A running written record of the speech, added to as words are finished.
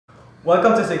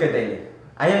Welcome to Secret Daily.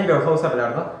 I am your host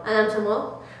Abelardo, And I'm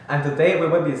Samuel. and today we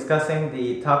will be discussing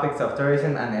the topics of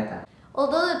terrorism and ETA.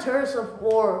 Although the terrors of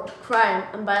war, crime,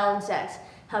 and violence acts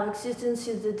have existed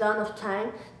since the dawn of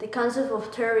time, the concept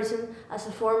of terrorism as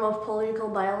a form of political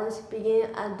violence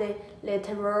began at the Le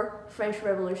Terror French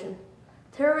Revolution.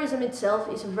 Terrorism itself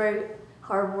is a very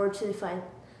hard word to define.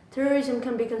 Terrorism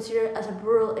can be considered as a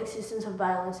brutal existence of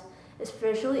violence,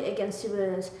 especially against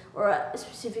civilians or a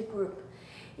specific group,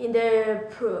 in the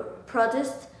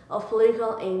protest of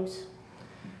political aims.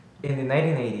 In the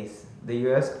 1980s, the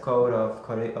U.S. Code of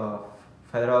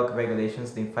Federal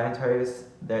Regulations defined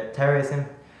terrorism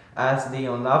as the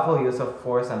unlawful use of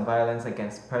force and violence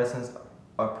against persons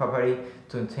or property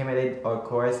to intimidate or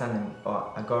coerce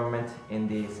a government in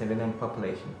the civilian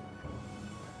population.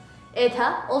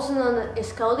 ETA, also known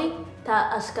as Caudi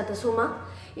as Katasuma,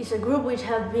 is a group which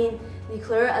have been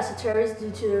declared as a terrorist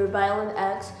due to their violent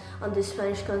acts on the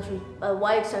Spanish country. But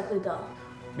why exactly though?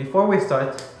 Before we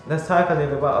start, let's talk a little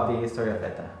bit about the history of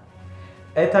ETA.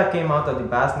 ETA came out of the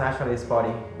Basque Nationalist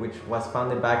Party, which was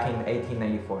founded back in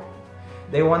 1894.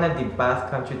 They wanted the Basque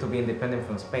country to be independent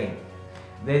from Spain.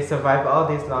 They survived all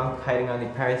this long hiding on the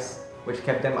Paris, which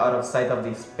kept them out of sight of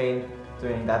the Spain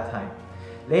during that time.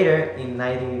 Later, in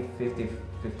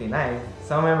 1959,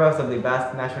 some members of the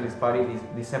Basque Nationalist Party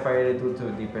separated due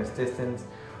to the persistence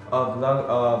of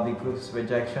the group's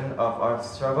rejection of our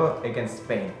struggle against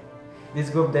Spain.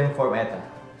 This group then formed ETA.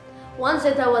 Once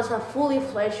ETA was a fully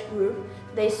fledged group,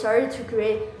 they started to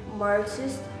create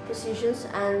Marxist positions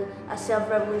and a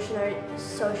self-revolutionary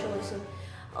socialism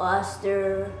as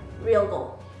their real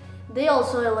goal. They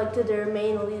also elected their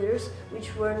main leaders,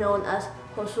 which were known as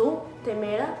Josu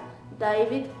Temera,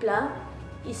 David Pla,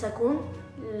 Isakun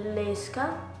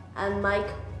Lesca, and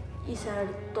Mike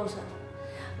Isartosa.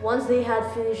 Once they had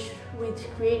finished with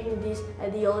creating these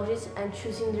ideologies and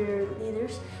choosing their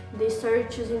leaders, they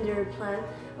started choosing their plan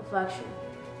of action.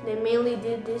 They mainly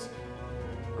did this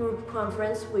group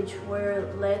conference, which were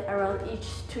led around each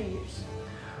 2 years.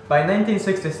 By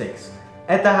 1966,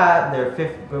 ETA had their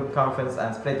fifth group conference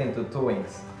and split into two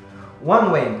wings.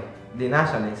 One wing, the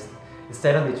nationalists,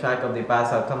 stayed on the track of the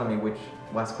Basque autonomy which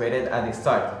was created at the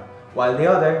start, while the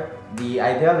other, the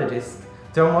ideologists,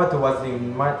 turned more towards the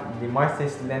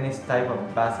Marxist-Leninist type of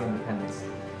Basque independence.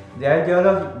 The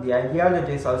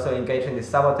ideologies also engaged in the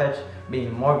sabotage,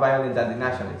 being more violent than the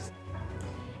nationalists.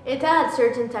 ETA had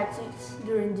certain tactics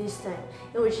during this time,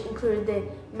 in which included the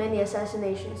many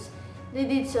assassinations. They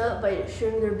did so by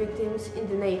shooting their victims in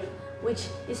the nape, which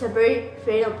is a very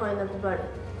fatal point of the body.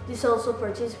 This also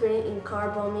participated in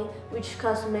car bombing, which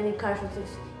caused many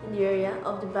casualties in the area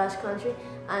of the Basque country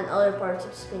and other parts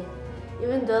of Spain.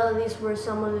 Even though these were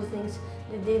some of the things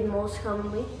they did most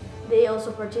commonly, they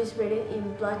also participated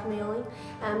in blackmailing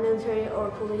and military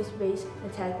or police base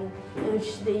attacking, in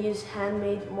which they used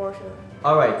handmade mortar.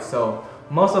 Alright, so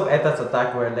most of ETA's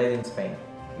attacks were led in Spain.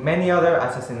 Many other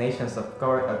assassinations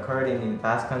occurred in the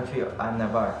Basque country and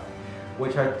Navarre,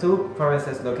 which are two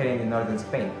provinces located in northern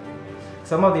Spain.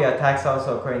 Some of the attacks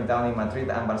also occurring down in Madrid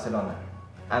and Barcelona,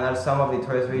 and are some of the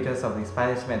tourist regions of the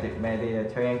Spanish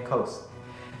Mediterranean coast.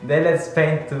 They led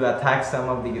Spain to attack some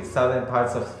of the southern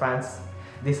parts of France.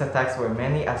 These attacks were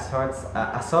many assaults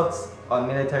on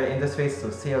military industries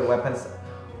to steal weapons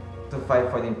to fight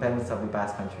for the independence of the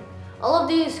Basque country. All of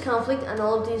these conflict and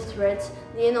all of these threats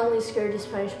didn't only scare the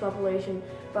Spanish population,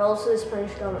 but also the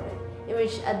Spanish government, in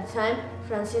which at the time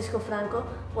Francisco Franco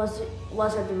was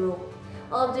at the rule.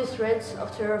 All of these threats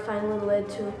of terror finally led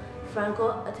to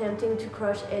Franco attempting to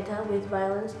crush ETA with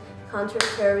violence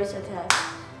counter-terrorist attacks,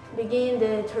 beginning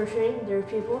the torturing their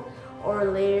people, or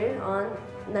later on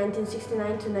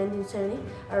 1969 to 1970,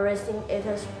 arresting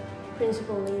ETA's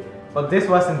principal leader. But this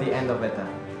wasn't the end of ETA.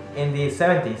 In the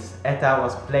 70s, ETA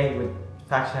was plagued with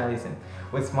factionalism,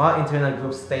 with small internal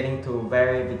groups stating to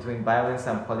vary between violence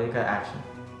and political action.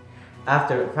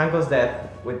 After Franco's death,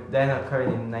 which then occurred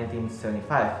in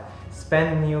 1975,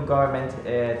 Spain's new government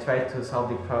tried to solve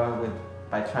the problem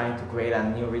by trying to create a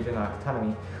new regional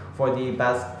autonomy for the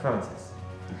Basque provinces.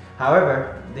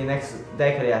 However, the next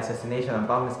decade assassination and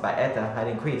bombings by ETA had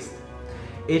increased,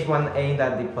 each one aimed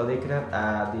at the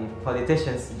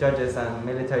politicians, judges, and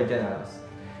military generals.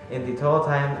 In the total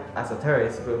time as a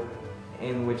terrorist group,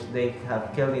 in which they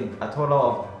have killed a total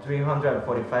of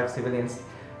 345 civilians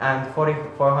and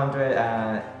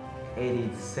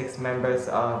 486 members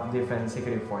of different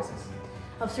security forces.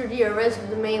 After the arrest of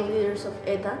the main leaders of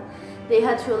ETA, they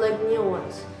had to elect new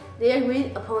ones. They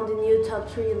agreed upon the new top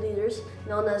three leaders,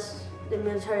 known as the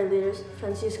military leaders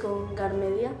Francisco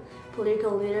Garmedia,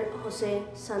 political leader Jose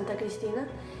Santa Cristina,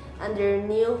 and their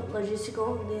new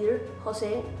logistical leader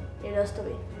Jose it has to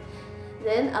be.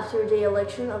 Then, after the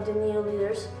election of the new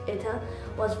leaders, ETA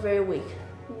was very weak.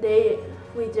 They,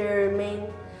 with their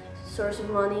main source of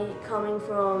money coming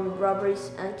from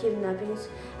robberies and kidnappings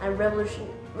and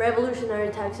revolutionary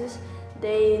taxes,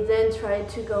 they then tried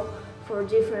to go for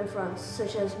different fronts,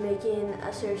 such as making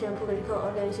a certain political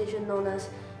organization known as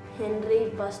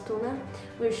Henry Bastuna,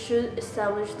 which should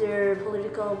establish their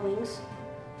political wings.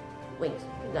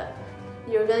 That.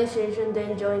 The organization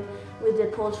then joined with the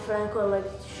post-Franco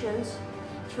elections,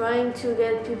 trying to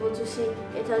get people to see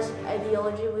ETA's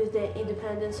ideology with the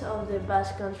independence of the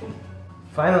Basque Country.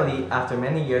 Finally, after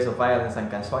many years of violence and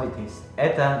casualties,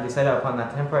 ETA decided upon a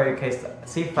temporary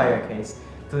ceasefire case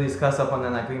to discuss upon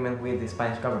an agreement with the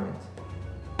Spanish government.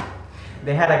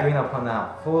 They had agreed upon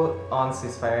a full-on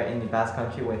ceasefire in the Basque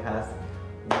Country,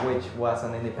 which was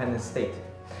an independent state,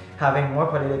 having more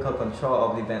political control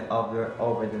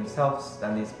over themselves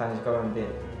than the Spanish government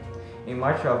did. In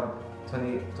March of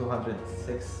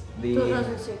 2006,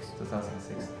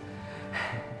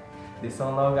 the so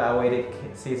long-awaited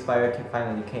ceasefire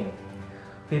finally came.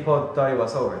 People thought it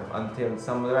was over until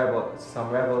some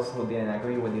rebels who didn't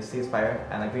agree with the ceasefire,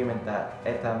 an agreement that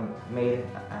ETA made,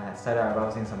 started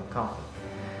arousing some conflict.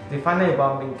 The final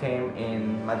bombing came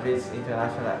in Madrid's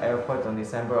International Airport on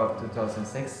December of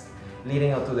 2006,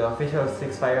 leading up to the official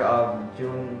ceasefire of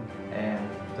June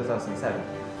 2007,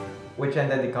 which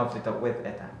ended the conflict with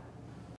ETA.